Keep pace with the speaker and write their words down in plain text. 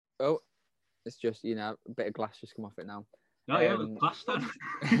Oh, it's just, a bit of glass just come off it now. Oh, yeah, the glass then.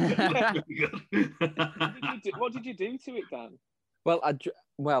 What did you do to it, Dan?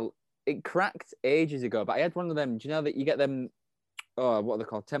 Well, it cracked ages ago, but I had one of them. Do you know that you get them? Oh, what are they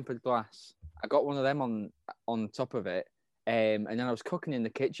called? Tempered glass. I got one of them on top of it, and then I was cooking in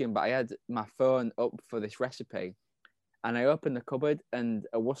the kitchen, but I had my phone up for this recipe, and I opened the cupboard, and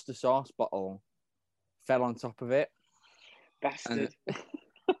a Worcester sauce bottle fell on top of it. Bastard.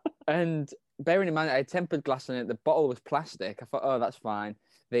 And bearing in mind, I had tempered glass in it. The bottle was plastic. I thought, oh, that's fine.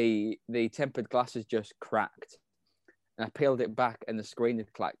 The tempered glass has just cracked. And I peeled it back and the screen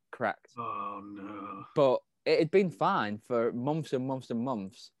had cracked. Oh, no. But it had been fine for months and months and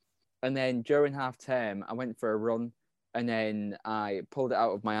months. And then during half term, I went for a run and then I pulled it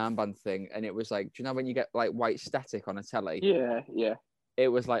out of my armband thing. And it was like, do you know when you get like white static on a telly? Yeah. It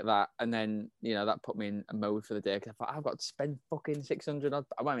was like that. And then, that put me in a mode for the day because I thought, I've got to spend fucking 600. I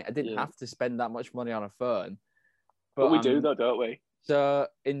mean, I didn't have to spend that much money on a phone. But we do, though, don't we? So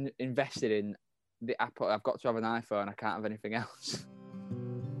invested in the Apple. I've got to have an iPhone. I can't have anything else.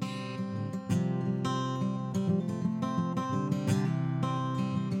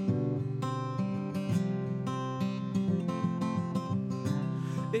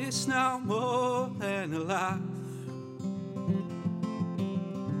 It's now more than a laugh.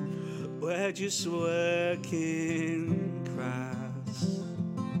 We're just working crass.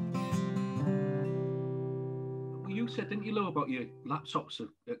 You said, didn't you, Lou, about your laptops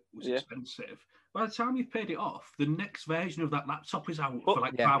was expensive? By the time you've paid it off, the next version of that laptop is out for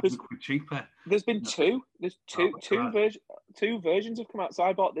like 500 quid cheaper. There's been two. There's two versions have come out. So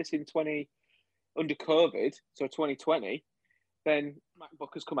I bought this under COVID, so 2020. Then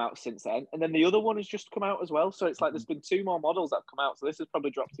MacBook has come out since then, and then the other one has just come out as well. So it's like there's been two more models that have come out. So this has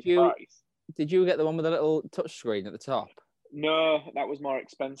probably dropped in price. Did you get the one with the little touch screen at the top? No, that was more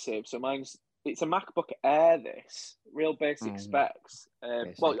expensive. So it's a MacBook Air. This real basic specs.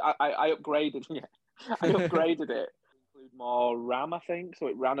 Well, I upgraded. Yeah, I upgraded it to include more RAM, I think, so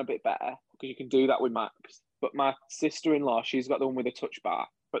it ran a bit better because you can do that with Macs. But my sister-in-law, she's got the one with a touch bar,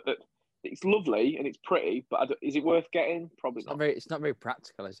 but it's lovely and it's pretty, but is it worth getting? Probably not. It's not very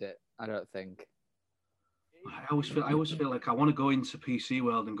practical, is it? I don't think. I always feel like I want to go into PC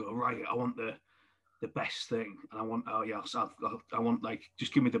world and go, right, I want the best thing, and I want I want like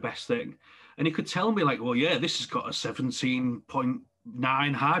just give me the best thing, and he could tell me like, well, yeah, this has got a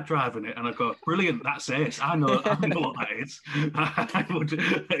 17.9 hard drive in it, and I go, brilliant, that's it. I know what that is.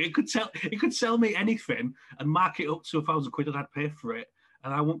 It could sell me anything and mark it up to 1,000 quid and I'd pay for it.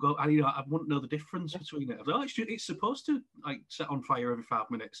 And I won't go. I wouldn't know the difference between it. It's supposed to like set on fire every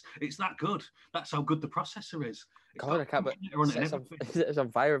 5 minutes. It's that good. That's how good the processor is. God, I can't. But it's on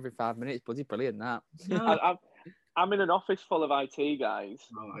fire every 5 minutes. Bloody brilliant that. Yeah. I'm in an office full of IT guys.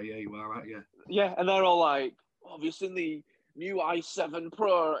 Oh yeah, you are right. Yeah. Yeah, and they're all like, "Oh, have you seen the new i7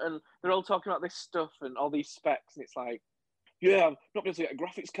 Pro?" And they're all talking about this stuff and all these specs, and it's like, yeah, I'm not able to get a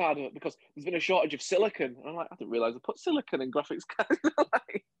graphics card because there's been a shortage of silicon. And I'm like, I didn't realise I put silicon in graphics cards.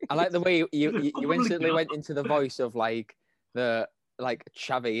 I like the way you instantly went into the voice of like the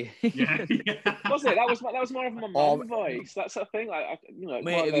Chavy. Yeah. Was it? That was more of my mum voice. That's the thing. Like,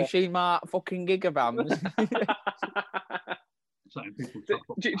 mate, have you seen my fucking gigabams?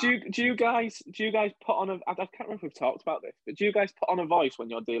 Do you guys put on I can't remember if we've talked about this, but do you guys put on a voice when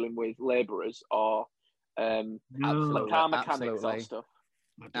you're dealing with labourers or like car mechanics or stuff?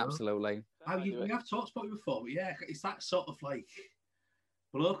 Absolutely. We have talked about it before, but yeah, it's that sort of like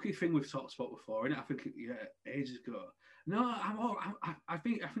blokey thing we've talked about before, isn't it? I think ages ago. No, I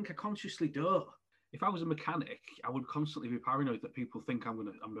think I consciously don't. If I was a mechanic, I would constantly be paranoid that people think I'm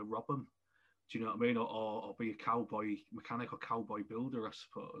gonna rob them. Do you know what I mean? Or be a cowboy mechanic or cowboy builder, I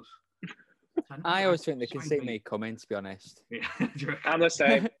suppose. I always think they can see me coming, to be honest. Yeah. I'm the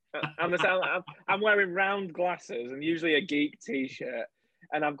same. I'm wearing round glasses and usually a geek t-shirt,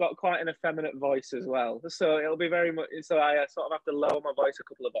 and I've got quite an effeminate voice as well. So it'll be very much. So I sort of have to lower my voice a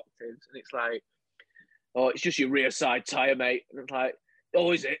couple of octaves, and it's like, "Oh, it's just your rear side tire, mate." And it's like,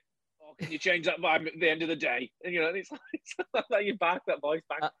 "Oh, is it? Oh, can you change that vibe at the end of the day?" And it's like you back that voice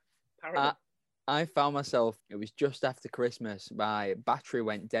back. I found myself. It was just after Christmas. My battery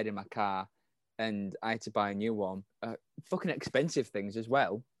went dead in my car, and I had to buy a new one. Fucking expensive things as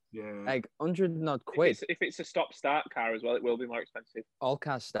well. Yeah. Like 100 and odd quid. If it's a stop-start car as well, it will be more expensive. All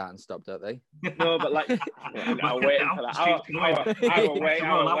cars start and stop, don't they? No, but like, I'll wait for that. I will wait.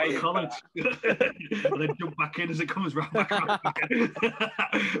 I'll wait college. And then jump back in as it comes round back around again.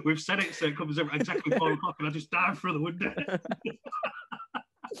 We've said it so it comes over exactly 4 o'clock and I just dive through the window.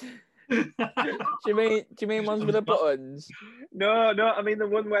 Do you mean ones with the buttons? No. I mean the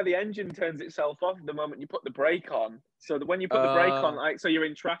one where the engine turns itself off the moment you put the brake on. So that when you put the brake on, like so you're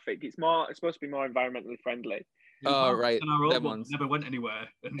in traffic, it's supposed to be more environmentally friendly. Oh, right. And our old Them one ones. never went anywhere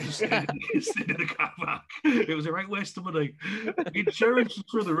and just stayed in the car park. It was a right waste of money. The insurance was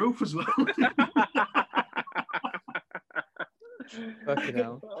through the roof as well. Fucking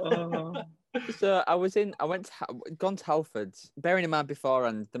hell. Oh. So gone to Halfords. Bearing in mind before,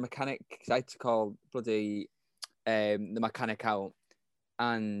 and the mechanic, I had to call bloody the mechanic out,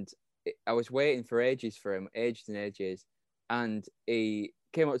 and I was waiting for ages for him, ages, and he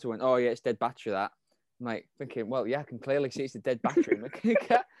came up to me and went, "Oh yeah, it's dead battery that." I'm like thinking, well, yeah, I can clearly see it's a dead battery.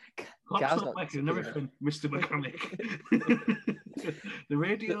 Clock's not working and everything, Mr. Mechanic. The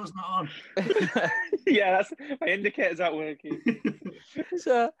radio's not on. Yeah, that's my indicator's not working.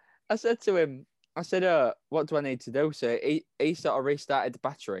 So I said to him, what do I need to do? So he sort of restarted the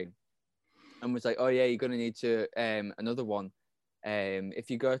battery and was like, oh yeah, you're gonna need to another one. If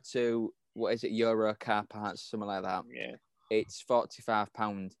you go to what is it, Euro car parts, something like that, Yeah, it's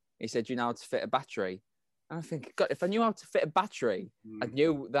 £45. He said, you know how to fit a battery? And I think, God, if I knew how to fit a battery, I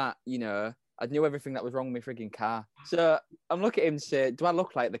knew that, I knew everything that was wrong with my frigging car. So I'm looking at him and say, do I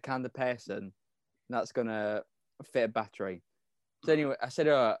look like the kind of person that's gonna fit a battery? So anyway, I said,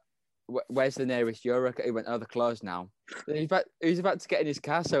 where's the nearest Euro? He went, oh, they're closed now. So he's about to get in his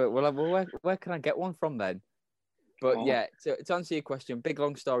car. So where can I get one from then? But yeah, to answer your question, big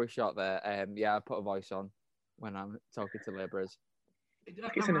long story short there. Yeah, I put a voice on when I'm talking to labourers.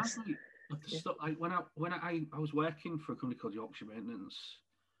 Like when I was working for a company called Yorkshire Maintenance,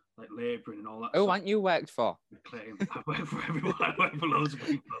 like labouring and all that. Oh, aren't you worked for? I work for everyone. I work for loads of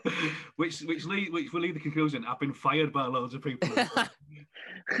people, which will lead the conclusion I've been fired by loads of people.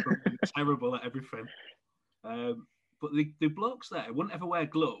 Terrible at everything. But the blokes there wouldn't ever wear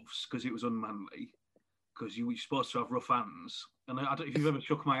gloves because it was unmanly. Because you were supposed to have rough hands, and I don't know if you've ever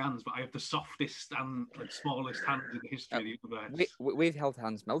shook my hands, but I have the softest and smallest hands in the history of the universe. We've held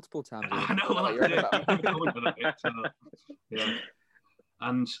hands multiple times. I know. Yeah.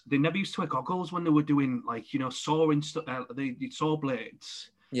 And they never used to wear goggles when they were doing sawing stuff. They saw blades.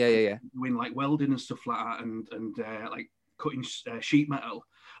 Yeah. Doing like welding and stuff like that, and like cutting sheet metal,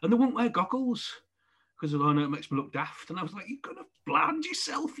 and they wouldn't wear goggles because it makes me look daft. And I was like, you're gonna blind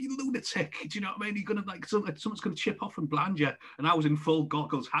yourself, you lunatic. Do you know what I mean? You're gonna someone's gonna chip off and blind you. And I was in full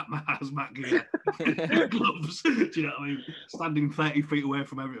goggles, hazmat gear, gloves. Do you know what I mean? Standing 30 feet away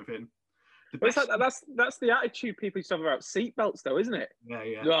from everything. That's the attitude people used to have about seatbelts, though, isn't it?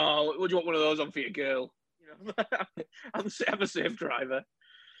 Yeah. Oh, would you want one of those on for your girl? I'm a safe driver.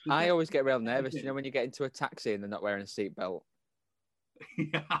 I always get real nervous, when you get into a taxi and they're not wearing a seatbelt.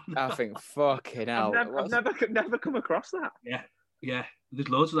 Yeah, I think, fucking hell. I've never come across that. Yeah. There's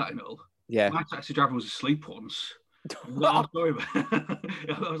loads of that in Hull. Yeah. My taxi driver was asleep once. I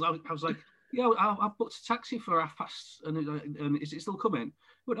was like, yeah, I've booked a taxi for past, and is it still coming?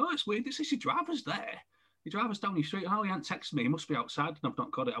 He went, oh, it's weird. This is your driver's there. Your driver's down your street. Oh, he hadn't texted me. He must be outside, and I've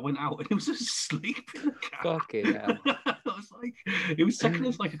not got it. I went out, and he was asleep in the car. Fucking hell. I was like, he was taking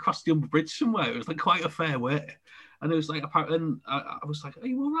us like across the Humber Bridge somewhere. It was like quite a fair way. And it was like, apparently, I was like, are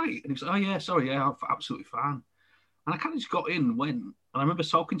you all right? And he was like, oh, yeah, sorry, yeah, I'm absolutely fine. And I kind of just got in and went. And I remember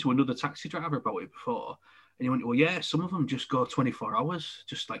talking to another taxi driver about it before. And he went, well, yeah, some of them just go 24 hours,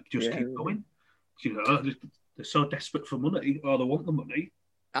 just keep going. They're so desperate for money, or they want the money.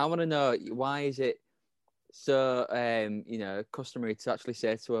 I want to know, why is it so, customary to actually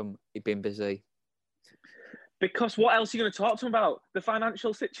say to them, you've been busy? Because what else are you going to talk to them about? The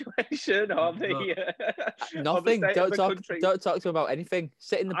financial situation or the nothing. Or the Don't talk to them about anything.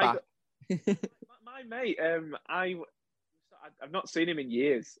 Sit in the back. My mate, I've not seen him in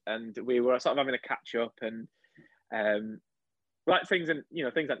years, and we were sort of having a catch up, and things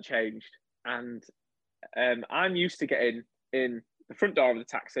haven't changed, and I'm used to getting in the front door of the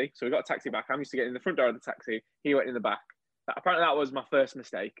taxi. So we got a taxi back. I'm used to getting in the front door of the taxi. He went in the back. Apparently that was my first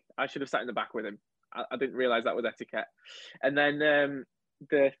mistake. I should have sat in the back with him. I didn't realise that was etiquette. And then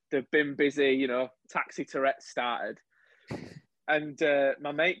the been busy, taxi Tourette started. And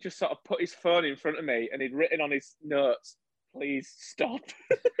my mate just sort of put his phone in front of me, and he'd written on his notes, please stop.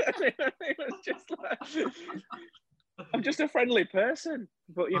 It was just like, I'm just a friendly person,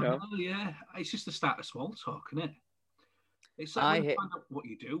 but yeah, it's just the start of small talk, isn't it? It's like when you find out what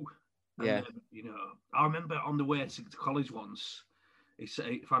you do. And yeah. Then, I remember on the way to college once, he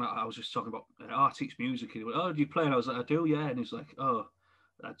found out I was just talking about, I teach music. He went, oh, do you play? And I was like, I do, yeah. And he's like, oh,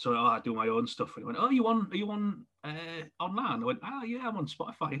 So I do my own stuff. And he went, "Oh, are you on online?" I went, "Oh yeah, I'm on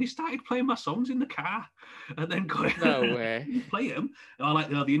Spotify." And he started playing my songs in the car, and then going, No way. "Play them." And I like,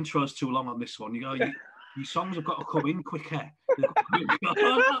 the intro's too long on this one. You go, your songs have got to come in quicker. I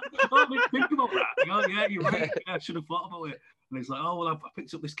didn't think about that. You go, yeah, you're right. Yeah, I should have thought about it. And he's like, "Oh well, I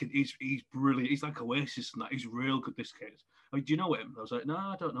picked up this kid. He's brilliant. He's like Oasis and that. He's real good. This kid." I mean, "Do you know him?" I was like, "No,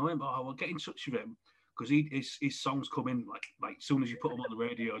 I don't know him, but I will get in touch with him." Because his songs come in like as soon as you put them on the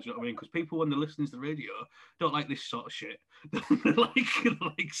radio, do you know what I mean? Because people, when they're listening to the radio, don't like this sort of shit. They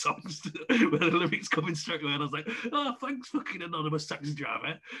like songs where the lyrics come in straight away. And I was like, "Oh, thanks, fucking anonymous taxi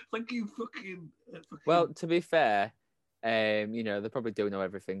driver. Thank you, fucking." Well, to be fair, you know, they probably do know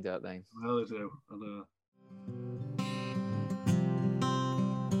everything, don't they? Well, they do. I know.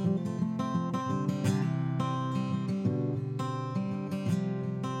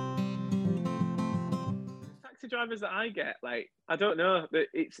 Taxi drivers that I get, like, I don't know,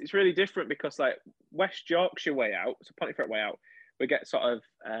 it's really different because like West Yorkshire way out, so Pontefract way out, we get sort of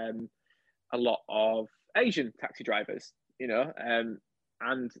a lot of Asian taxi drivers, you know, and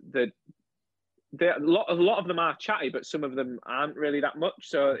a lot of them are chatty, but some of them aren't really that much.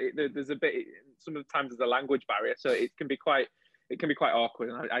 So there's a bit. Some of the times there's a language barrier, so it can be quite awkward.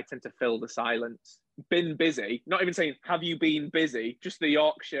 And I tend to fill the silence. Been busy, not even saying "Have you been busy?" Just the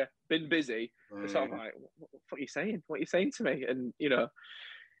Yorkshire "been busy." It's sort of like, what are you saying? What are you saying to me? And you know,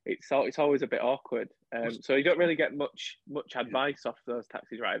 it's always a bit awkward. So you don't really get much advice off those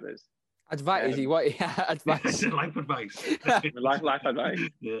taxi drivers. Advice? What? Yeah, advice. Life advice. life advice.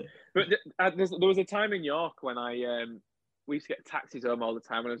 Yeah. But there was a time in York when we used to get taxis home all the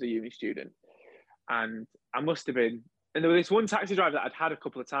time when I was a uni student, and I must have been. And there was this one taxi driver that I'd had a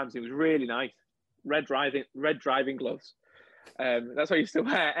couple of times. He was really nice, red driving gloves. That's what I used to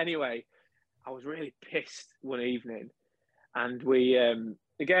wear. Anyway, I was really pissed one evening, and we'd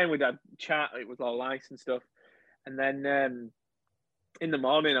had chat. It was all nice and stuff, and then. In the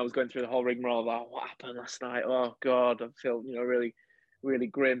morning, I was going through the whole rigmarole of what happened last night. Oh God, I feel really, really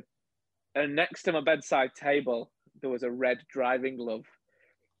grim. And next to my bedside table, there was a red driving glove,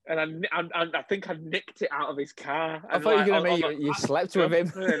 and I think I nicked it out of his car. I thought you were going to make you slept with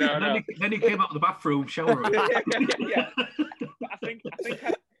him. No. Then he came out of the bathroom, shower. Yeah. But I think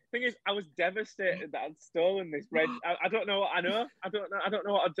thing is, I was devastated that I'd stolen this red. I don't know what I know. I don't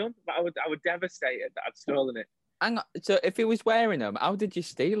know what I've done, but I was devastated that I'd stolen it. Hang on. So if he was wearing them, how did you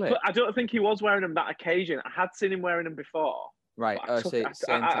steal it? But I don't think he was wearing them that occasion. I had seen him wearing them before. Right. I took it.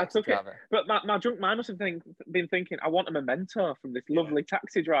 But my drunk mind must have been thinking, I want a memento from this lovely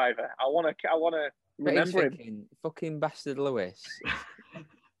taxi driver. I want to remember him. Fucking bastard Lewis.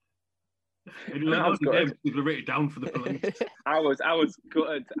 And you write it down for the police. I was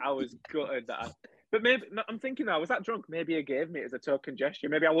gutted. But maybe I'm thinking now, I was that drunk? Maybe he gave me it as a token gesture.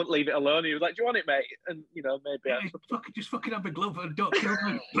 Maybe I wouldn't leave it alone. He was like, "Do you want it, mate?" And you know, maybe just fucking have a glove and don't kill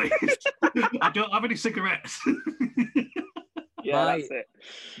me, please. I don't have any cigarettes. Yeah, that's it.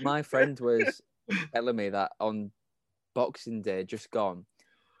 My friend was telling me that on Boxing Day, just gone,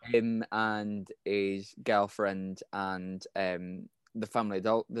 him and his girlfriend and the family,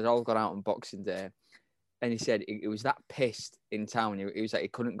 they'd all gone out on Boxing Day, and he said he was that pissed in town. He was like he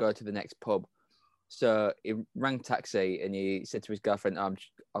couldn't go to the next pub. So he rang taxi and he said to his girlfriend, "I'm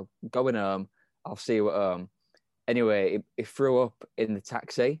going home. I'll see you at home." Anyway, he threw up in the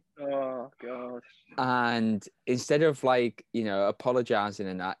taxi. Oh, God. And instead of apologizing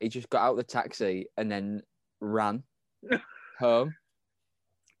and that, he just got out of the taxi and then ran home.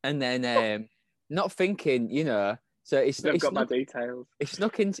 And then not thinking, so I've got my details. He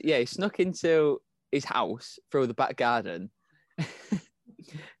snuck into his house through the back garden.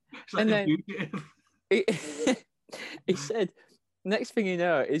 And then he said, next thing you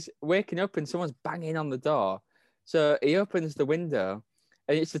know, is waking up and someone's banging on the door. So he opens the window,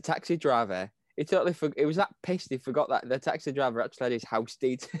 and it's the taxi driver. He totally he was that pissed he forgot that the taxi driver actually had his house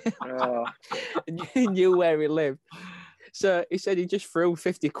details. Oh. And he knew where he lived. So he said he just threw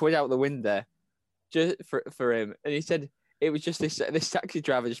 50 quid out the window just for him. And he said it was just this taxi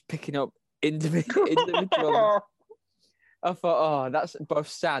driver just picking up individual. I thought, oh, that's both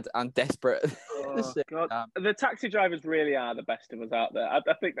sad and desperate. Oh, God. The taxi drivers really are the best of us out there. I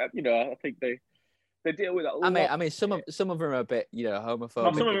think that, I think they deal with it a lot. I mean, some of them are a bit,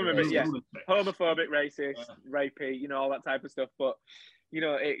 homophobic. Some of them are a bit, yeah, homophobic, racist, rapey, all that type of stuff. But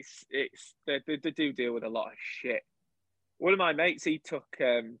it's they do deal with a lot of shit. One of my mates, he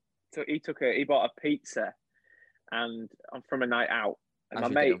bought a pizza, and from a night out, and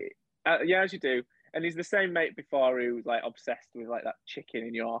as my mate, as you do. And he's the same mate before who was like obsessed with like that chicken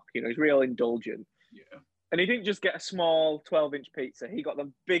in York. He's real indulgent. Yeah. And he didn't just get a small 12-inch pizza. He got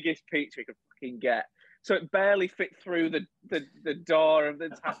the biggest pizza he could fucking get. So it barely fit through the door of the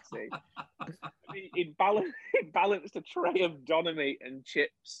taxi. he balanced a tray of doner meat and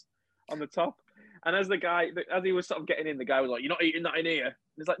chips on the top. And as he was sort of getting in, the guy was like, "You're not eating that in here." And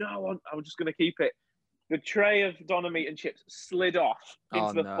he's like, "No, I'm just going to keep it." The tray of doner meat and chips slid off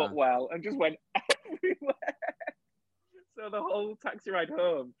into the footwell and just went everywhere. So the whole taxi ride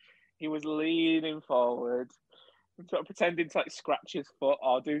home, he was leaning forward, sort of pretending to like scratch his foot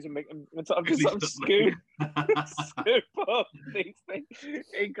or do something, and sort of scoop up these things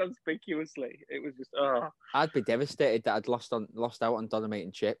inconspicuously. It was just I'd be devastated that I'd lost out on doner meat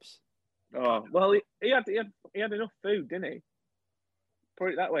and chips. Oh well, he had enough food, didn't he?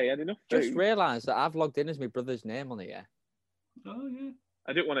 Put it that way, he had enough food. Just realised that I've logged in as my brother's name on here. Oh yeah.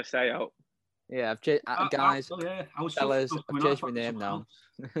 I didn't want to say out. Yeah, I've guys, fellas, I've changed my name now.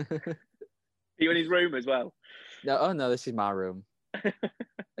 Are you in his room as well? No, this is my room.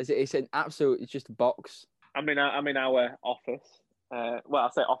 It's an absolute. It's just a box. I'm in our office. Well, I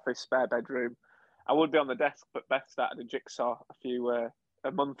say office, spare bedroom. I would be on the desk, but Beth started a jigsaw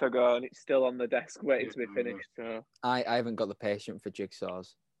a month ago, and it's still on the desk waiting to be finished. So I haven't got the patience for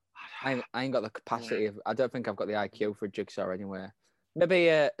jigsaws. I ain't got the capacity I don't think I've got the IQ for a jigsaw anywhere. Maybe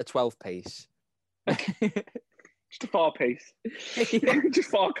a 12-piece. Just a 4-piece. Just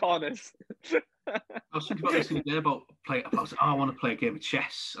 4 corners. I was thinking about this the other day about I want to play a game of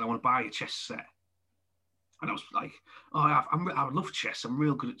chess and I want to buy a chess set. And I was like, I love chess. I'm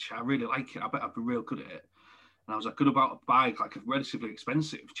real good at chess. I really like it. I bet I'd be real good at it. And I was like, good about buying like a relatively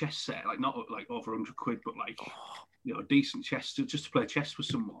expensive chess set, like not like over £100, but like a decent chess just to play chess with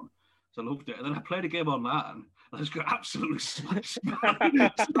someone. So I loved it. And then I played a game online. I just got absolutely smashed. Like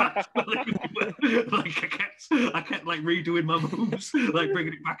I kept like redoing my moves, like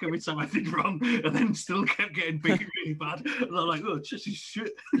bringing it back every time I did wrong, and then still kept getting beaten really bad. And I'm like, oh, chess is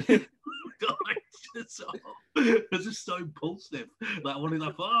shit. It's just so impulsive. Like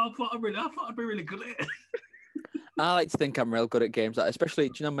I thought I'd be really good at it. I like to think I'm real good at games, like, especially,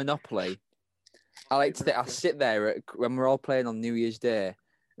 do you know, Monopoly? I like to think I sit there when we're all playing on New Year's Day.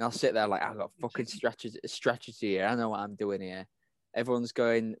 And I'll sit there like, I've got fucking strategy here. I know what I'm doing here. Everyone's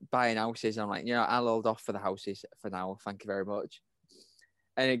buying houses. I'm like, I'll hold off for the houses for now. Thank you very much.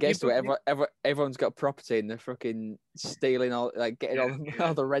 And it gets to it. Everyone's got property and they're fucking stealing getting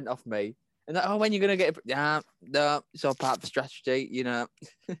all the rent off me. And like, when you're going to get it? No, it's all part of the strategy,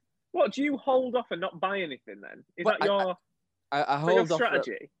 What, do you hold off and not buy anything then? Is that your I hold off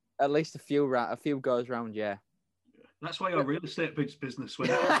strategy? At least a few goes round, yeah. That's why your real estate business went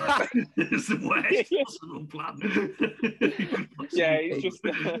it's the worst possible plan. Yeah,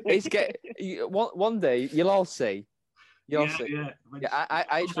 it's just one day you'll all see. You'll see. Yeah. I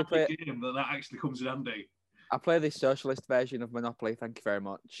actually play a game that actually comes in handy. I play the socialist version of Monopoly. Thank you very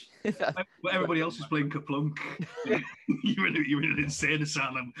much. But everybody else is playing Kaplunk. You're in an insane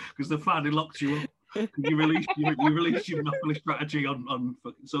asylum because they finally locked you up. You released your Monopoly strategy on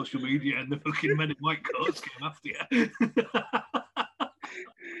fucking social media, and the fucking men in white coats came after you.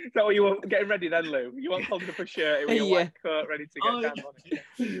 Is that what you were getting ready then, Lou? You weren't holding up a shirt with your white coat ready to get down on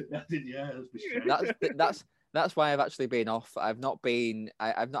it. I did, yeah. That's why I've actually been off. I've not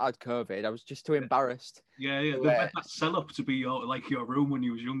had COVID. I was just too embarrassed. Yeah. They made that sell up to be your room when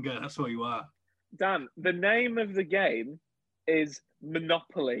you was younger. That's where you are. Dan, the name of the game is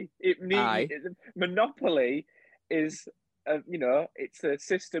Monopoly. Monopoly is, it's a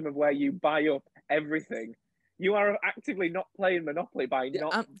system of where you buy up everything. You are actively not playing Monopoly by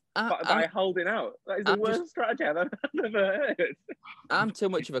holding out. That is the worst strategy I've ever heard. I'm too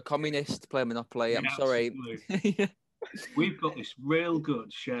much of a communist to play Monopoly. I'm sorry. We've got this real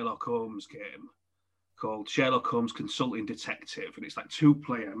good Sherlock Holmes game called Sherlock Holmes Consulting Detective, and it's like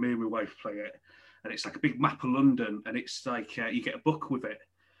 2-player. Me and my wife play it, and it's like a big map of London, and it's like you get a book with it,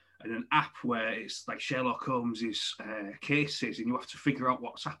 and an app where it's like Sherlock Holmes's cases, and you have to figure out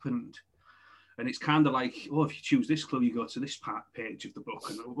what's happened. And it's kind of like, if you choose this clue, you go to this page of the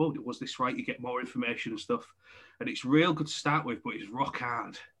book, and was this right? You get more information and stuff. And it's real good to start with, but it's rock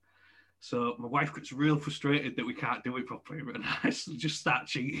hard. So my wife gets real frustrated that we can't do it properly, and I just start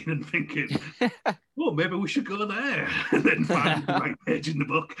cheating and thinking, maybe we should go there, and then find the right page in the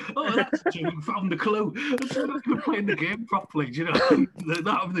book. That's we found the clue. So we're not even playing the game properly,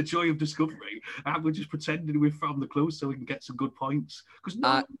 not having the joy of discovery. We're just pretending we've found the clue so we can get some good points. Because no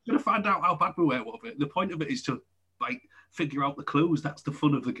one's going to find out how bad we were with it. The point of it is to figure out the clues. That's the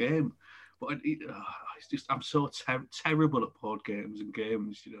fun of the game. But it's just, I'm so terrible at board games and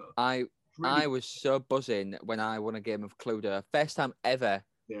games, I was so buzzing when I won a game of Cluedo. First time ever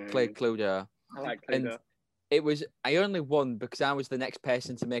played Cluedo. I like Cluedo. It was, I only won because I was the next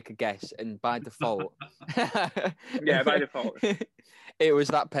person to make a guess, and by default, Yeah, by default. it was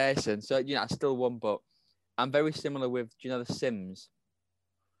that person. So, I still won, but I'm very similar with, do you know The Sims?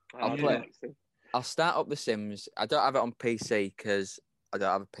 Oh, Yeah. I'll start up The Sims. I don't have it on PC because I don't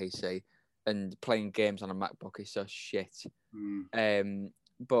have a PC, and playing games on a MacBook is so shit.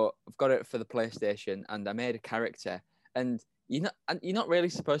 But I've got it for the PlayStation, and I made a character. And you're not really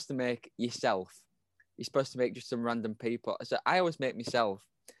supposed to make yourself. You're supposed to make just some random people. So I always make myself.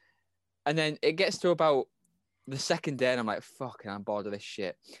 And then it gets to about the second day, and I'm like, fucking, I'm bored of this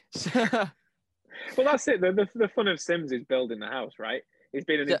shit. Well, that's it. The fun of Sims is building the house, right? He's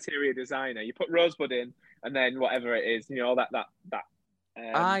been an interior designer. You put Rosebud in, and then whatever it is, all that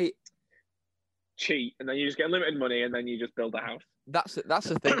cheat, and then you just get unlimited money, and then you just build a house. That's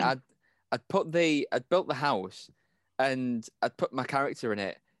the thing. I'd built the house, and I'd put my character in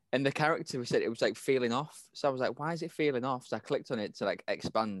it, and the character said it was like feeling off. So I was like, why is it feeling off? So I clicked on it to like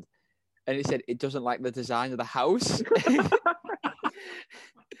expand, and it said it doesn't like the design of the house.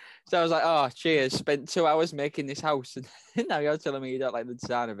 So I was like, oh, cheers. Spent 2 hours making this house, and now you're telling me you don't like the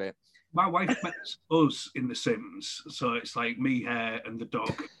design of it. My wife met us in The Sims, so it's like me, her, and the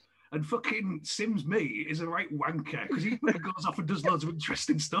dog. And fucking Sims me is a right wanker because he goes off and does loads of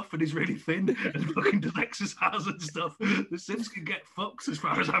interesting stuff and is really thin and fucking does exercise and stuff. The Sims can get fucked as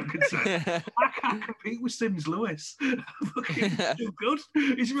far as I'm concerned. I can't compete with Sims Lewis. Fucking too good.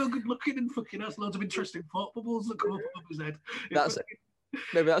 He's real good looking and fucking has loads of interesting thought bubbles that come up above his head.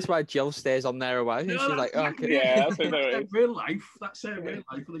 Maybe that's why Jill stays on there a while. She's like, oh, okay. Yeah, that's real life. That's her real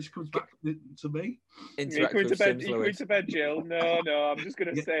life, and then she comes back to me. You come into bed, Jill. No, I'm just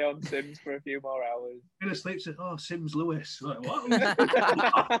going to stay on Sims for a few more hours. I'm going to sleep. Said, oh, Sims Lewis. Like, what?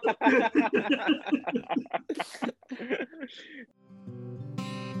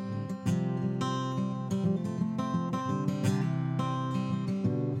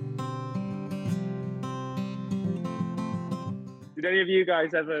 Did any of you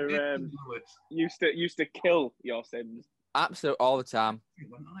guys ever used to kill your Sims? Absolutely, all the time. It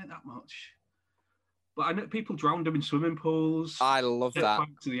wasn't like that much. But I know people drowned them in swimming pools. I love that. Back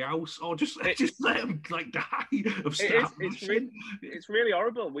to the house, or just let them like die of starvation. It's really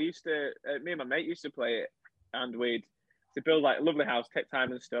horrible. We used to, me and my mate used to play it, and we'd to build like a lovely house, take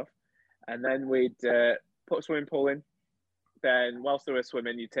time and stuff, and then we'd put a swimming pool in. Then whilst they were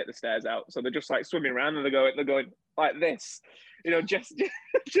swimming, you take the stairs out. So they're just like swimming around, and they're going like this, just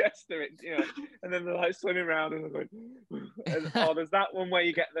and then they're like swimming around, and they're going. Or there's that one where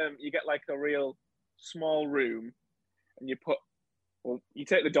you get like a real small room, and you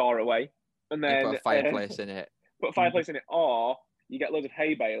take the door away, and then you put a fireplace in it. Put a fireplace in it, or you get loads of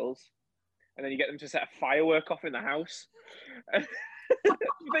hay bales, and then you get them to set a firework off in the house. The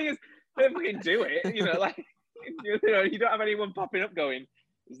thing is, they fucking do it, like. You don't have anyone popping up going,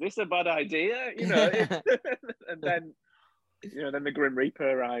 is this a bad idea? And then then the Grim Reaper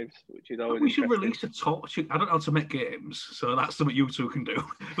arrives, which is always. We should release a torture. I don't know how to make games, so that's something you two can do.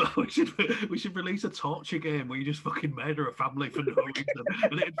 But we should release a torture game where you just fucking murder a family for no reason,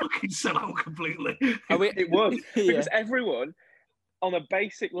 and it'd fucking sell out completely. It would, because everyone on a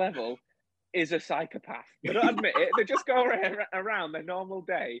basic level is a psychopath. They don't admit it. They just go around their normal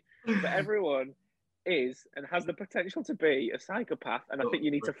day, but everyone is and has the potential to be a psychopath, and I think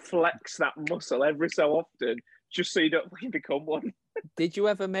you need to flex that muscle every so often just so you don't fucking become one. Did you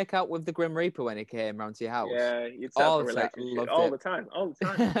ever make out with the Grim Reaper when he came round to your house? Yeah, you'd set up a relationship all the time.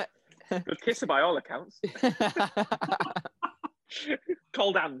 Good kisser by all accounts.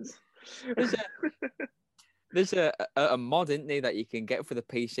 Cold hands. There's a mod, isn't there, that you can get for the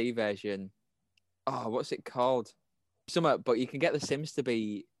PC version. Oh, what's it called? But you can get the Sims to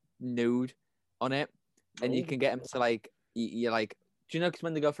be nude on it, and you can get them to like you're like, do you know? Because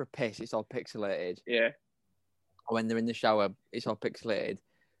when they go for a piss, it's all pixelated. Yeah. When they're in the shower, it's all pixelated.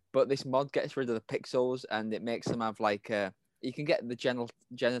 But this mod gets rid of the pixels, and it makes them have like you can get the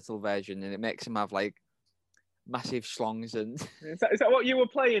genital version, and it makes them have like massive schlongs. And is that what you were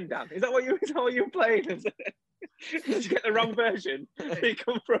playing, Dan? Is that what you were playing? Did you get the wrong version? You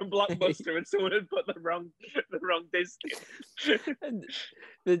come from Blockbuster and someone had put the wrong disc in.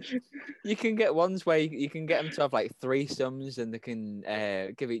 You can get ones where you can get them to have like threesomes, and they can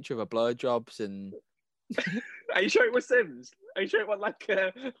give each other blowjobs. And are you sure it was Sims? Are you sure it was like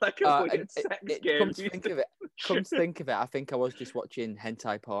a weird sex game? Come to think of it, I think I was just watching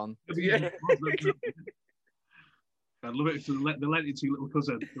hentai porn. Yeah. I'd love it to let the lent it to your little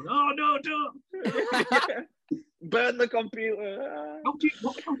cousin. Oh no, don't! Burn the computer. What do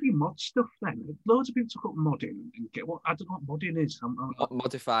you mod stuff then? Loads of people took up modding and get what I don't know what modding is.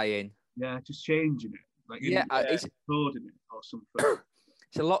 Modifying. Yeah, just changing it. like it's coding it or something.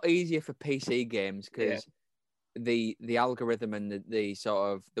 It's a lot easier for PC games because the algorithm and the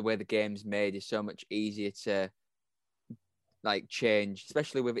sort of the way the game's made is so much easier to like change,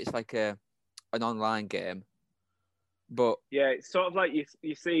 especially with it's like an online game. But yeah, it's sort of like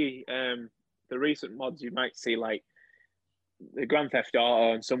you see the recent mods. You might see like the Grand Theft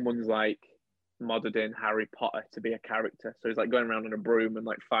Auto, and someone's like modded in Harry Potter to be a character. So he's like going around on a broom and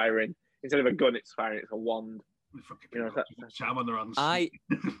like firing. Instead of a gun, it's firing. It's a wand. You know, jam on their hands. I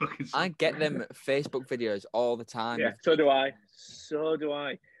get them Facebook videos all the time. Yeah, so do I. So do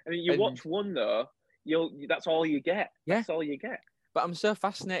I. I mean, you watch one though, that's all you get. Yeah. That's all you get. But I'm so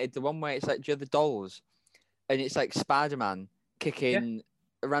fascinated. The one where it's like, do you know the dolls? And it's like Spider-Man kicking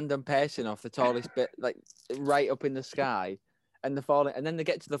a random person off the tallest bit, like right up in the sky, and they're falling. And then they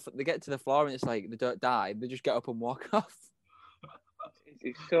get to the floor, and it's like they don't die. They just get up and walk off.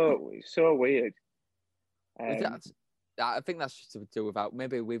 It's so weird. I think that's just to do with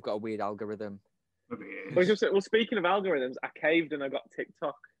maybe we've got a weird algorithm. Well, speaking of algorithms, I caved and I got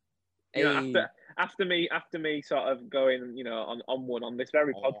TikTok. You know, after me sort of going, you know, on one on this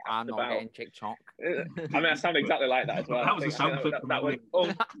very podcast I'm not getting TikTok. I mean, I sound exactly like that as well. That was a sound clip. That was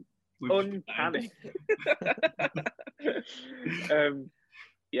uncanny.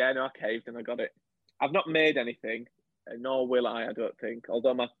 Yeah, no, I caved and I got it. I've not made anything, nor will I don't think.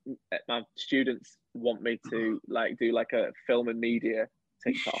 Although my students want me to like do like a film and media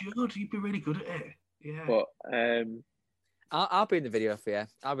TikTok. You should. You'd be really good at it. Yeah. But I'll be in the video for you.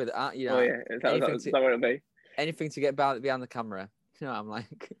 I'll be you know. Oh yeah, is that what it'll be? Anything to get behind the camera. You know what I'm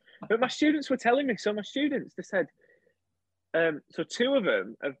like. But my students were telling me. So my students, they said, so two of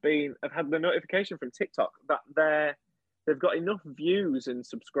them have had the notification from TikTok that they've got enough views and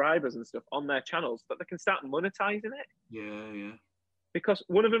subscribers and stuff on their channels that they can start monetizing it. Yeah. Because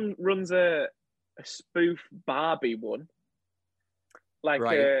one of them runs a spoof Barbie one, like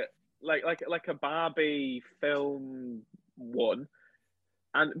a Barbie film one,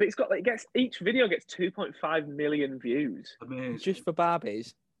 but it's got each video gets 2.5 million views. Amazing. Just for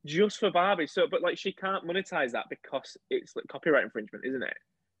Barbies. Just for Barbie. So, but like she can't monetize that because it's like copyright infringement, isn't it?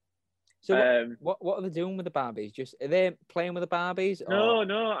 So what are they doing with the Barbies? Just are they playing with the Barbies? Or...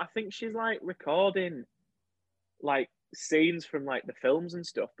 No. I think she's like recording like scenes from like the films and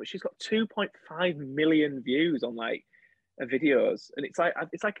stuff. But she's got 2.5 million views on like her videos, and I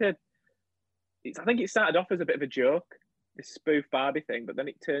think it started off as a bit of a joke, this spoof Barbie thing, but then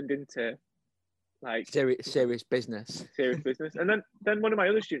it turned into like serious business. And then one of my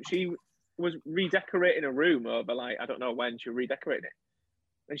other students, she was redecorating a room over like I don't know when she redecorated it,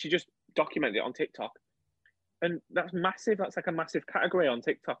 and she just documented it on TikTok, and that's massive. That's like a massive category on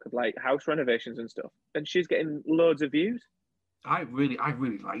TikTok of like house renovations and stuff, and she's getting loads of views. I really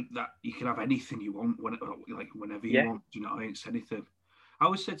like that. You can have anything you want whenever you want. You know, it's anything. I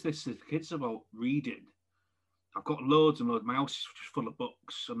always said this to the kids about reading. I've got loads and loads. My house is full of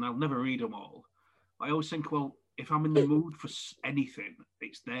books, and I'll never read them all. I always think, well, if I'm in the mood for anything,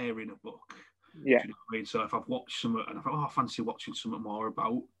 it's there in a book. Yeah. Do you know what I mean? So if I've watched something and I thought, I fancy watching something more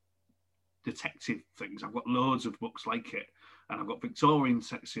about detective things, I've got loads of books like it, and I've got Victorian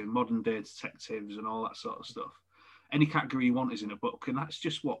detectives, modern day detectives, and all that sort of stuff. Any category you want is in a book, and that's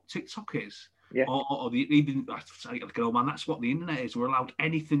just what TikTok is. Yeah. Or even like an old man, that's what the internet is. We're allowed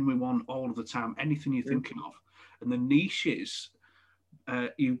anything we want all of the time, anything you're thinking of. And the niches,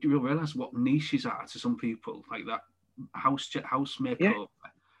 you realise what niches are to some people, like that house makeup.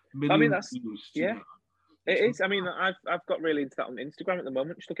 I mean, that's views, it is. I mean, I've got really into that on Instagram at the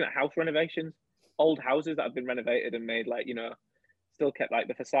moment, just looking at house renovations, old houses that have been renovated and made like, you know, still kept like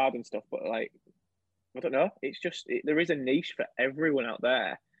the facade and stuff, but like, I don't know. It's just there is a niche for everyone out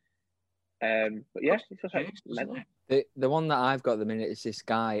there. But yeah, it's just like the one that I've got at the minute is this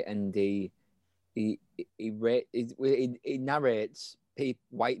guy, and he narrates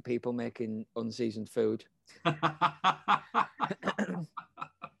white people making unseasoned food, and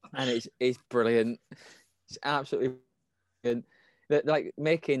it's brilliant. It's absolutely brilliant. Like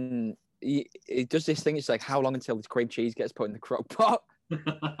making, he does this thing. It's like how long until the cream cheese gets put in the crock pot.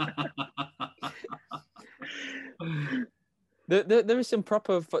 There is some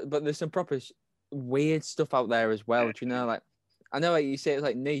proper, but there's some proper weird stuff out there as well. Do you know? Like, I know like you say it's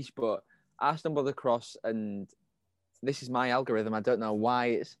like niche, but I stumbled across, and this is my algorithm. I don't know why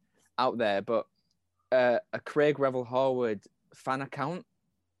it's out there, but a Craig Revel Horwood fan account,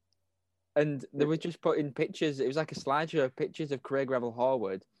 and they were just putting pictures. It was like a slideshow of pictures of Craig Revel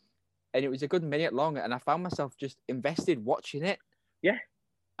Horwood, and it was a good minute long, and I found myself just invested watching it. Yeah.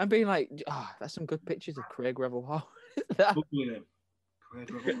 And being like, that's some good pictures of Craig Revel Horwood.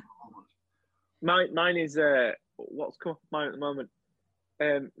 Craig Revel Horwood. Mine is what's come up mine at the moment.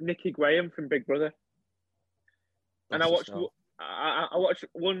 Nikki Graham from Big Brother, and I watched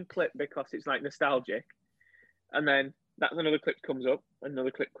one clip because it's like nostalgic, and then that's another clip comes up,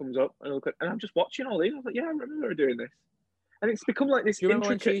 another clip comes up, another clip, and I'm just watching all these. I was like, yeah, I remember her doing this, and it's become like this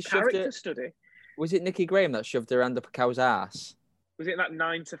intricate character study. Was it Nikki Graham that shoved her hand up a cow's ass? Was it that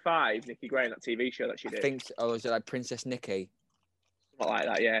 9 to 5 Nikki Graham, that TV show that she did? I think so. Or was it like Princess Nikki? Something like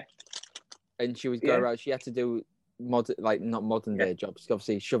that, yeah. And she would go around. She had to do not modern day jobs.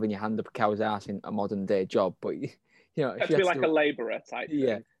 Obviously, shoving your hand up a cow's ass in a modern day job, but you know, she had to be like a labourer type.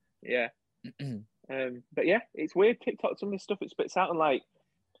 Yeah, thing. Yeah. But yeah, it's weird. TikTok, some of this stuff it spits out, and like,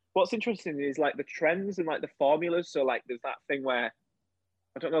 what's interesting is like the trends and like the formulas. So like, there's that thing where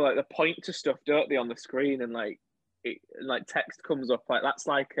I don't know, like the point to stuff, don't they, on the screen, and like like text comes up, like that's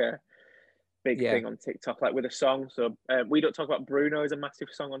like a big thing on TikTok, like with a song. So We Don't Talk About Bruno is a massive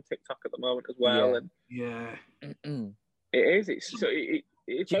song on TikTok at the moment as well. And it is. It's so it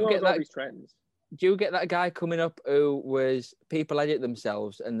follows all these trends. Do you get that guy coming up who was people edit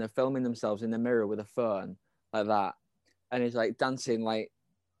themselves and they're filming themselves in the mirror with a phone like that, and he's like dancing like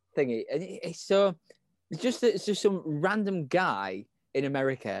thingy, and it's just some random guy in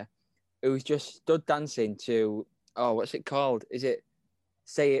America who's just stood dancing to what's it called? Is it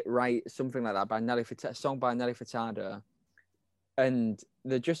Say It Right, something like that, by Nelly Furtado, a song by Nelly Furtado, and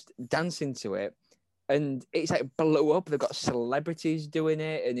they're just dancing to it, and it's like blew up. They've got celebrities doing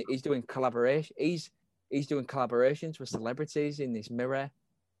it, and he's doing collaboration. He's doing collaborations with celebrities in this mirror,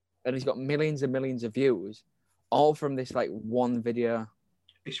 and he's got millions and millions of views, all from this like one video.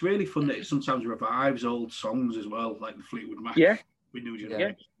 It's really fun that it sometimes revives old songs as well, like the Fleetwood Mac. With new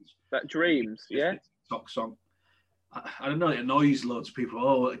generations. That Dreams, TikTok song. I don't know, it annoys loads of people.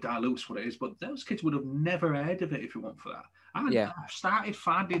 Oh, it dilutes what it is, but those kids would have never heard of it if it weren't for that. I've started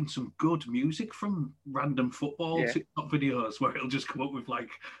finding some good music from random football TikTok videos where it'll just come up with like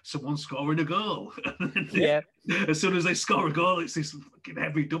someone scoring a goal. As soon as they score a goal, it's this fucking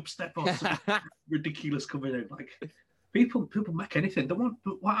heavy dubstep or something ridiculous coming in. Like people make anything. They want,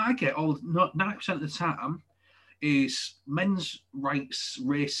 but what I get 90% of the time is men's rights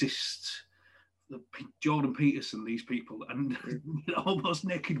racist. Jordan Peterson, these people, and almost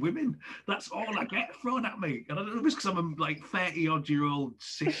naked women. That's all I get thrown at me. And I don't know if it's because I'm a like 30-odd-year-old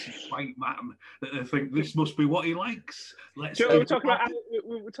cis white man that I think this must be what he likes. We were talking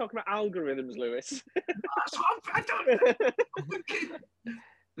about algorithms, Lewis.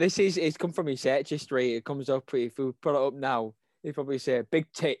 It's come from his search history. It comes up, if we put it up now, he'd probably say big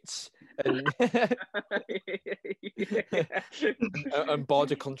tits and, and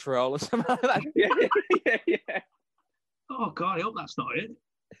border control or something like that. Yeah. Oh God, I hope that's not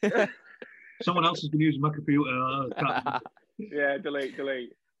it. Someone else has been using my computer. Yeah, delete.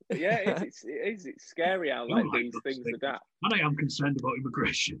 Yeah, it's scary how like these things adapt. And I am concerned about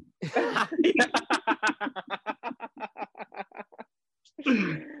immigration.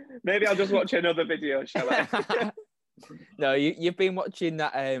 Maybe I'll just watch another video, shall I? No, you've been watching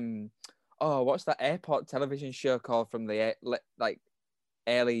that. What's that airport television show called from the like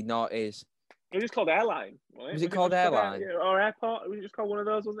early noughties? It was just called Airline. Right? Was it called Airline? Or Airport? Was it just called one of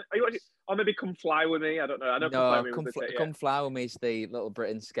those? Wasn't it? Are you watching? Or maybe Come Fly With Me? I don't know. I know Come Fly With Me is the Little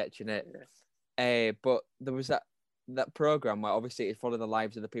Britain sketch in it. Yeah. But there was that program where obviously it followed the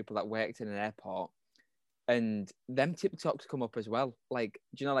lives of the people that worked in an airport, and them TikToks come up as well. Like,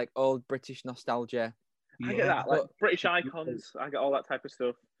 do you know, like old British nostalgia? I get that, like British icons. I get all that type of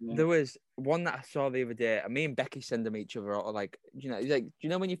stuff. There was one that I saw the other day, and me and Becky send them each other, or like, like, do you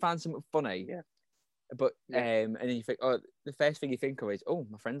know when you find something funny? Yeah. But and then you think, the first thing you think of is,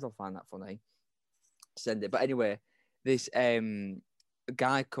 my friends will find that funny. Send it. But anyway, this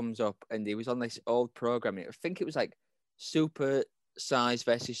guy comes up, and he was on this old program. I think it was like Super Size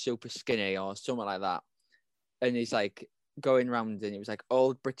versus Super Skinny or something like that. And he's like going round, and it was like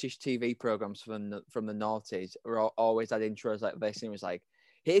old British TV programs from the noughties always had intros like this, and it was like,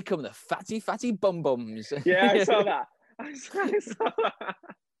 here come the fatty bum bums. Yeah, I saw that. I saw that.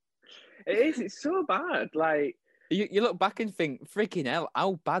 It's so bad. Like you look back and think, freaking hell,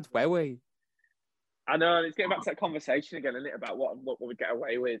 how bad were we? I know, and it's getting back to that conversation again, isn't it, about what we get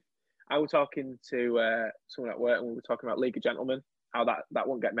away with. I was talking to someone at work, and we were talking about League of Gentlemen, how that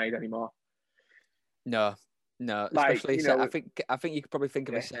won't get made anymore. No, like, especially I think you could probably think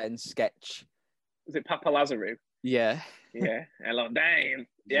of a certain sketch. Was it Papa Lazarou? Yeah. Hello, Dave.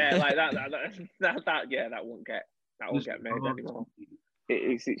 Yeah, like that won't get made anymore.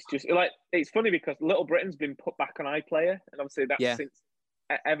 It's just like, it's funny because Little Britain's been put back on iPlayer, and obviously that's since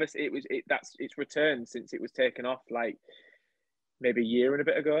it's returned since it was taken off, like maybe a year and a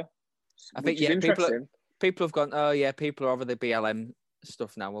bit ago. I think which is interesting. People have gone, oh yeah, people are over the BLM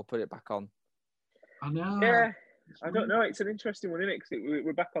stuff now. We'll put it back on. I know. Yeah, I don't know. It's an interesting one, isn't it? Because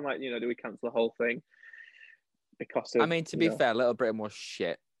we're back on like, do we cancel the whole thing because of? I mean, to be fair, Little Britain was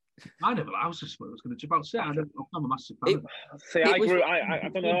shit. I never. I was just going to about to say. I'm a massive fan. I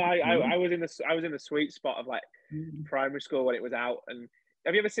don't know. I was in the sweet spot of like primary school when it was out. And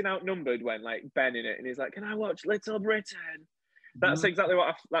have you ever seen Outnumbered when like Ben in it and he's like, "Can I watch Little Britain?" That's exactly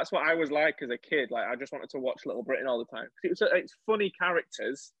that's what I was like as a kid. Like I just wanted to watch Little Britain all the time. It's funny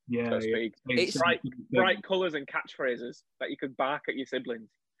characters, so to speak. It's bright colours and catchphrases that you could bark at your siblings.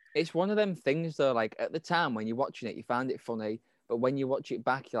 It's one of them things though. Like at the time when you're watching it, you found it funny, but when you watch it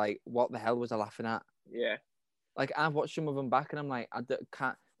back, you're like, "What the hell was I laughing at?" Yeah. Like I've watched some of them back, and I'm like,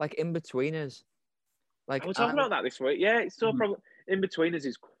 can't. Like In-Betweeners. Like we're talking about that this week. Yeah, it's so In-Betweeners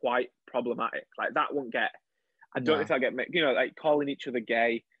is quite problematic. Like that won't get. I don't know if I get, like calling each other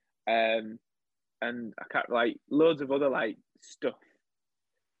gay, and I can't like loads of other like stuff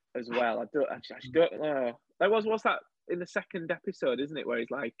as well. I just don't know. Like what's that in the second episode, isn't it? Where he's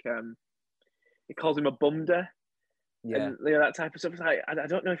like, he calls him a bumder, and that type of stuff. It's like I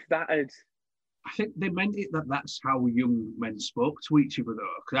don't know if that had. I think they meant it that's how young men spoke to each other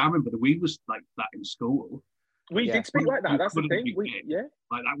though. Because I remember that we was like that in school. We did speak like that. That's the thing.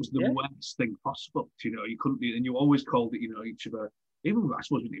 Like that was the worst thing possible. You couldn't, and you always called it, each other. Even I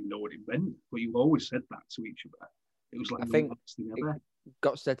suppose we didn't even know what it meant, but you always said that to each other. It was like the worst thing ever. It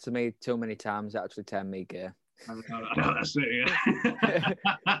got said to me too many times. It actually turned me gay. I know that's it. Yeah.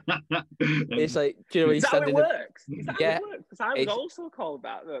 It's like, do you know, is that how it works? Is that how it works? Because I was also called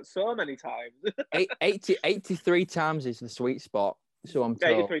that so many times. 83 times is the sweet spot. So I'm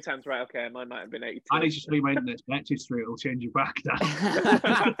told. 83 times, right? Okay, mine might have been 82. I need to see maintenance next history. It'll change your back down.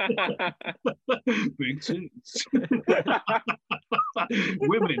 Big tits.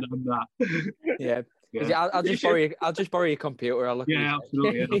 Women on that. Yeah. I'll just borrow your computer. I'll look. Yeah,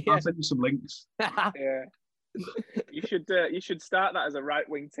 absolutely. I'll send you some links. Yeah. You should start that as a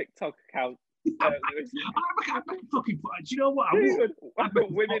right-wing TikTok account. I'm fucking. Do you know what? I've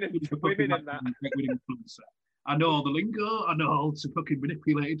got women and that. I know all the lingo. I know how to fucking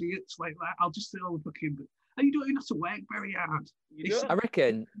manipulate idiots like that. I'll just say all the fucking. And you don't have to work very hard. I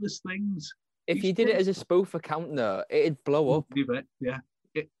reckon. Things. If you did it as a spoof account, though, it'd blow up. Yeah.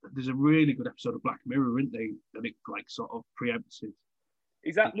 There's a really good episode of Black Mirror, isn't there? And it like sort of preempted.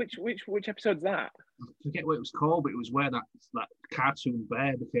 Is that which episode's that? I forget what it was called, but it was where that cartoon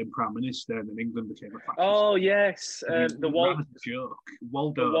bear became prime minister and then England became a fascist. Oh yes, the Waldo. The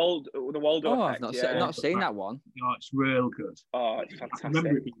Waldo. Oh, effect, I've not seen that one. No, it's real good. Oh, it's fantastic. I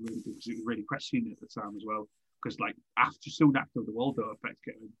remember it being really good because it was really prescient at the time as well. Because soon after the Waldo effect,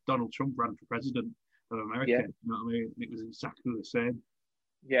 Donald Trump ran for president of America. Yeah. You know what I mean? It was exactly the same.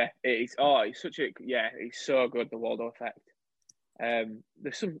 Yeah, it is. Oh, it's so good. The Waldo effect.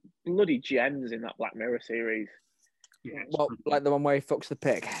 There's some bloody gems in that Black Mirror series. Yeah, like the one where he fucks the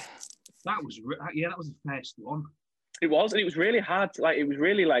pig. That was that was the first one. It was, and it was really hard. It was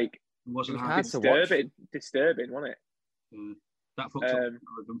really like it wasn't hard to watch. Disturbing, wasn't it? That fucked up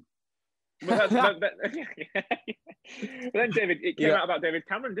them. But then it came out about David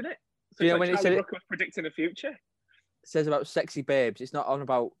Cameron, didn't it? So when it said was predicting the future. It says about sexy babes. It's not on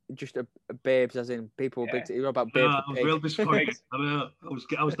about just a babes, as in people. Big. It's about babes. I was real disappointed. I know.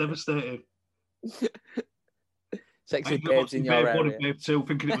 I was devastated. Sexy babes in your area. Babe 1 and Babe 2,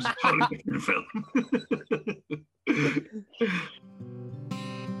 thinking it was a totally different film.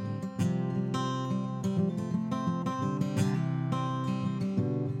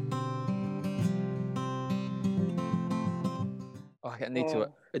 I need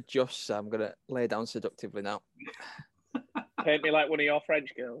to adjust, so I'm going to lay down seductively now. Paint me like one of your French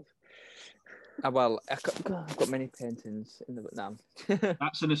girls. Well, I've got many paintings in the Vietnam.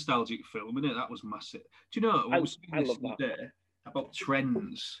 That's a nostalgic film, isn't it? That was massive. Do you know, I love that. About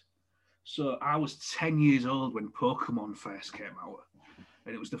trends. So I was 10 years old when Pokemon first came out.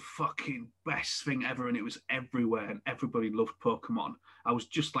 And it was the fucking best thing ever. And it was everywhere. And everybody loved Pokemon. I was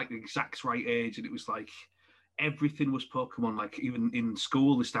just like the exact right age. And it was like... everything was Pokemon. Like even in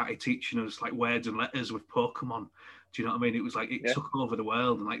school, they started teaching us like words and letters with Pokemon. Do you know what I mean? It was like it took over the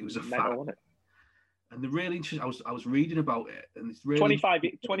world, and like it was a fact. And the really interesting, I was reading about it, and it's really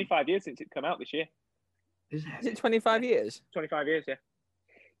 25 years since it came out this year. Is it 25 years? 25 years, yeah.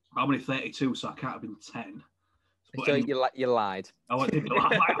 I'm only 32, so I can't have been 10. But so anyway, you lied. I didn't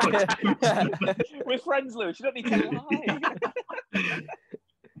lie. We're friends, Lewis. You don't need to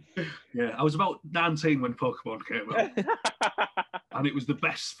lie. Yeah, I was about 19 when Pokemon came out, and it was the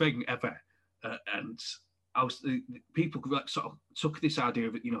best thing ever. And people like, sort of took this idea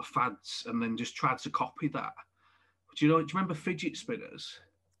of fads and then just tried to copy that. But do you remember fidget spinners?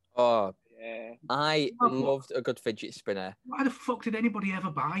 Oh, Yeah. I loved a good fidget spinner. Why the fuck did anybody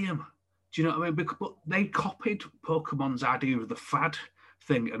ever buy them? Do you know what I mean? But they copied Pokemon's idea of the fad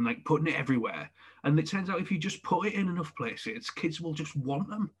thing and like putting it everywhere. And it turns out if you just put it in enough places, kids will just want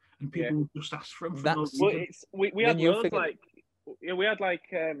them, and people will just ask for them. For no Well, reason. we had loads like we had like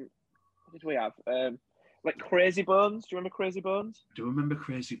what did we have? Like Crazy Bones. Do you remember Crazy Bones? Do you remember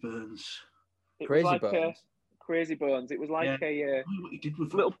Crazy Bones? It Crazy was like Bones. Crazy Bones. It was like a what you did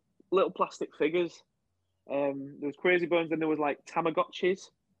with little plastic figures. There was Crazy Bones, and there was like Tamagotchis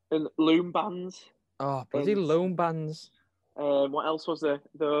and loom bands. Oh, bloody loom bands. What else was there?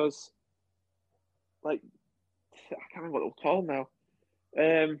 Those like I can't remember what they were called now.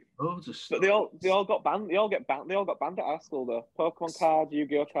 But they all got banned. They all got banned at our school though. Pokemon cards,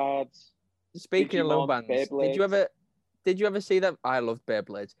 Yu-Gi-Oh cards. Speaking of loom bands, did you ever see that? I loved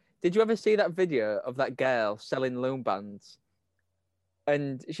Beyblades. Did you ever see that video of that girl selling loom bands?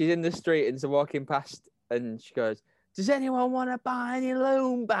 And she's in the street and she's walking past, and she goes, "Does anyone want to buy any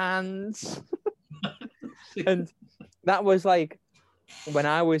loom bands?" And that was like when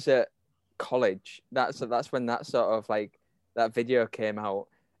I was at college. That's when that sort of like that video came out,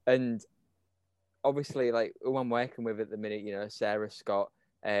 and obviously like who I'm working with at the minute, Sarah Scott.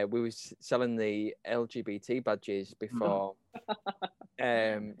 We was selling the LGBT badges before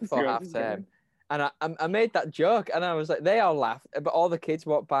half term, and I made that joke, and I was like, they all laughed, but all the kids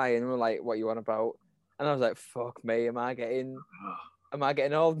walked by and were like, "What you on about?" And I was like, "Fuck me, am I getting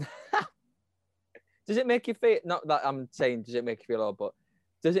old?" Does it make you feel? Not that I'm saying, does it make you feel old, but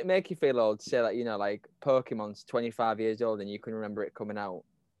does it make you feel old to say that like Pokemon's 25 years old and you can remember it coming out?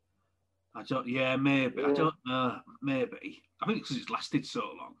 I don't. Yeah, maybe. I don't know. Maybe. I think it's because it's lasted so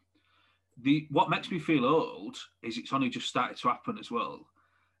long. What makes me feel old is it's only just started to happen as well.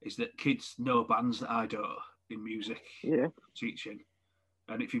 Is that kids know bands that I don't in music teaching,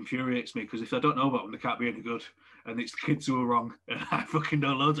 and it infuriates me because if I don't know about them, they can't be any good. And it's the kids who are wrong. And I fucking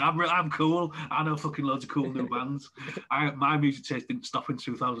know loads. I'm cool. I know fucking loads of cool new bands. My music taste didn't stop in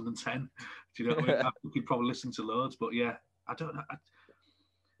 2010. Do you know what I mean? I could probably listen to loads, but yeah, I don't know.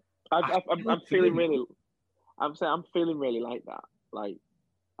 I'm feeling really. I'm feeling really like that. Like,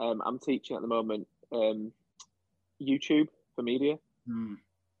 I'm teaching at the moment YouTube for media,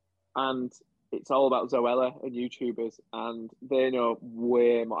 and it's all about Zoella and YouTubers, and they know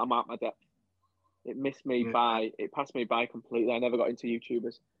way more. I'm at my depth. It missed me by. It passed me by completely. I never got into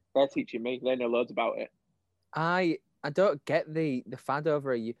YouTubers. They're teaching me. They know loads about it. I don't get the fad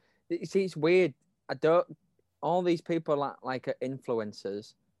over you. See, it's weird. All these people like are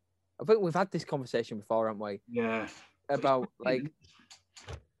influencers. I think we've had this conversation before, haven't we? Yeah. About like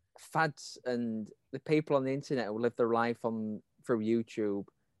fads and the people on the internet who live their life through YouTube.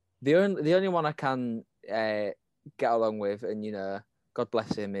 The only one I can get along with, and God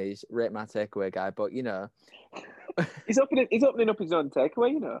bless him, is Rate My Takeaway guy. But he's opening up his own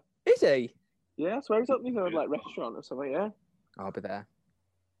takeaway. Is he? Yeah, I swear he's opening his own like restaurant or something. Yeah. I'll be there.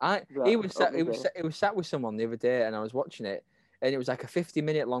 He was sat with someone the other day, and I was watching it, and it was like a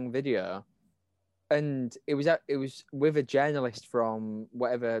 50-minute long video, and it was with a journalist from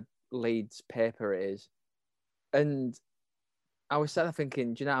whatever Leeds paper it is, and I was sat there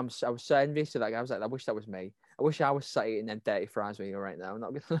thinking, do you know, I was so envious of that guy. I was like, I wish that was me. I wish I was sat eating them dirty fries with you right now. I'm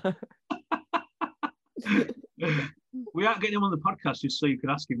not gonna. We aren't getting him on the podcast just so you can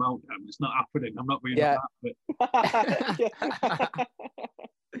ask him out. It's not happening. I'm not being that.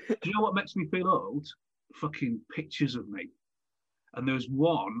 Do you know what makes me feel old? Fucking pictures of me. And there was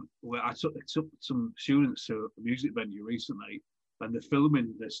one where I took some students to a music venue recently, and they're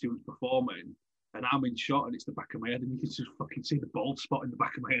filming the students performing, and I'm in shot, and it's the back of my head, and you can just fucking see the bald spot in the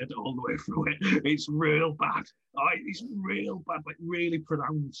back of my head all the way through it. It's real bad. It's real bad, like really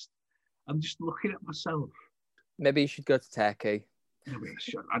pronounced. I'm just looking at myself. Maybe you should go to Turkey. Maybe I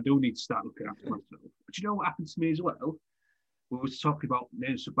should. I do need to start looking after myself. But you know what happened to me as well? We were talking about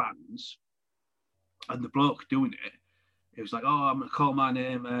names of bands, and the bloke doing it, he was like, "Oh, I'm gonna call my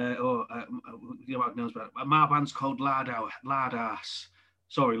name. My band's called Lardass.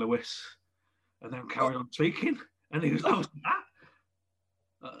 Sorry, Lewis." And then carried on speaking, and he was like,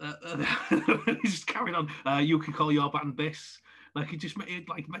 "That." He just carried on. You can call your band this. Like he just made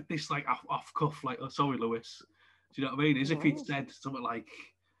this like off cuff, like, "Oh, sorry, Lewis." Do you know what I mean? As if he'd said something like,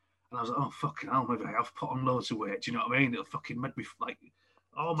 and I was like, "Oh, fucking hell, maybe I've put on loads of weight." Do you know what I mean? It fucking made me like,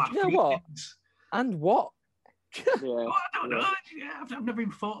 oh my. You know what? And what? I don't know. Yeah, I've never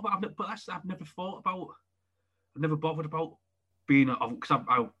even thought about. I've never bothered about being, because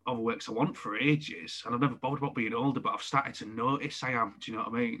I've overworked I want for ages, and I've never bothered about being older, but I've started to notice I am. Do you know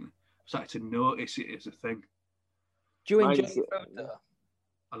what I mean? I've started to notice it as a thing. Do you enjoy Mine's- food though?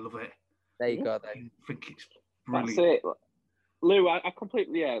 I love it. There you go I then. think it's That's brilliant. it. Lou, I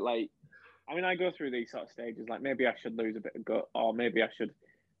completely, like, I mean, I go through these sort of stages, like, maybe I should lose a bit of gut, or maybe I should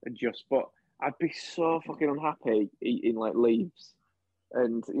adjust, but I'd be so fucking unhappy eating, like, leaves.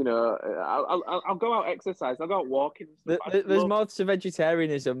 And, you know, I'll go out exercise, I'll go out walking and stuff. There's more to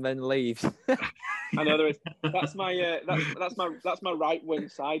vegetarianism than leaves. I know there is. That's my that's my right wing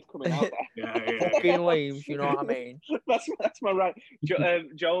side coming out there. Yeah. Fucking leaves, you know what I mean? that's my right.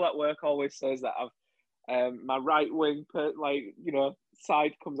 Joel at work always says that my right wing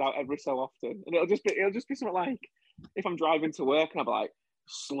side comes out every so often, and it'll just be something like if I'm driving to work and I'm like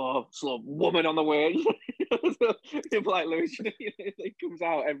slow woman on the way. You'll be like, Lewis, it comes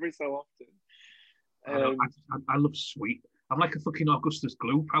out every so often. I love sweet. I'm like a fucking Augustus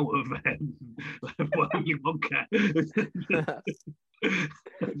Gloop out of Willy Wonka.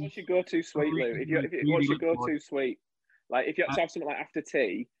 What's your go-to sweet, Lou? What's your go-to sweet? Like if you have to have something like after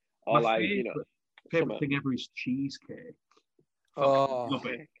tea, or like favorite thing ever is cheesecake. Oh, Love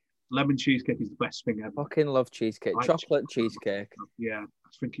it. Lemon cheesecake is the best thing ever. fucking love cheesecake. Like Chocolate cheesecake. Yeah, I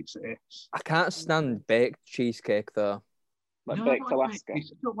think it's it. I can't stand baked cheesecake though. Like baked Alaska.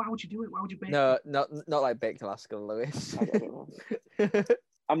 No, why would you do it? Why would you bake No, it? not like baked Alaska, Lewis. I don't know.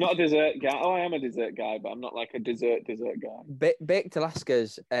 I'm not a dessert guy. Oh, I am a dessert guy, but I'm not like a dessert guy. Baked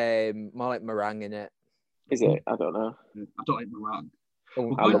Alaska's more like meringue in it. Is it? I don't know. I don't like meringue.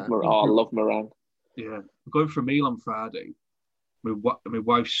 I love meringue. Yeah, we're going for a meal on Friday. My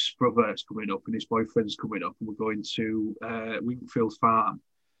wife's brother's coming up and his boyfriend's coming up, and we're going to Wingfield Farm,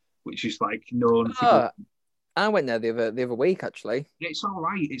 which is like known for. I went there the other week actually. It's all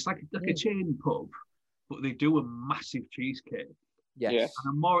right. It's like a chain pub, but they do a massive cheesecake. Yes. Yeah. And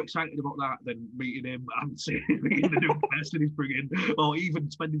I'm more excited about that than meeting him and seeing the new person he's bringing, or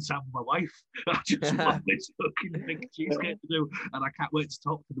even spending time with my wife. I just want this fucking big cheesecake to do, and I can't wait to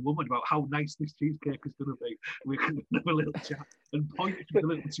talk to the woman about how nice this cheesecake is going to be. We can have a little chat and point to the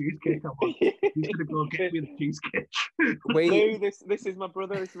little cheesecake I want. He's going to go get me the cheesecake. Lou, this is my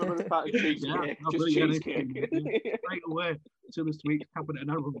brother. This is my brother's part of cheesecake. Yeah, just cheesecake. Right away. Until this week's happened, and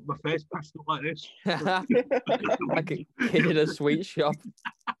I have my face passed up like this. Like a kid in a sweet shop.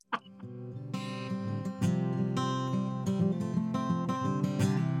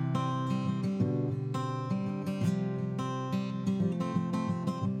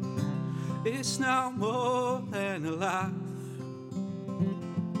 It's now more than a laugh.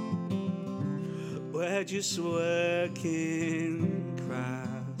 We're just working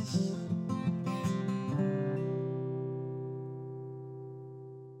crass.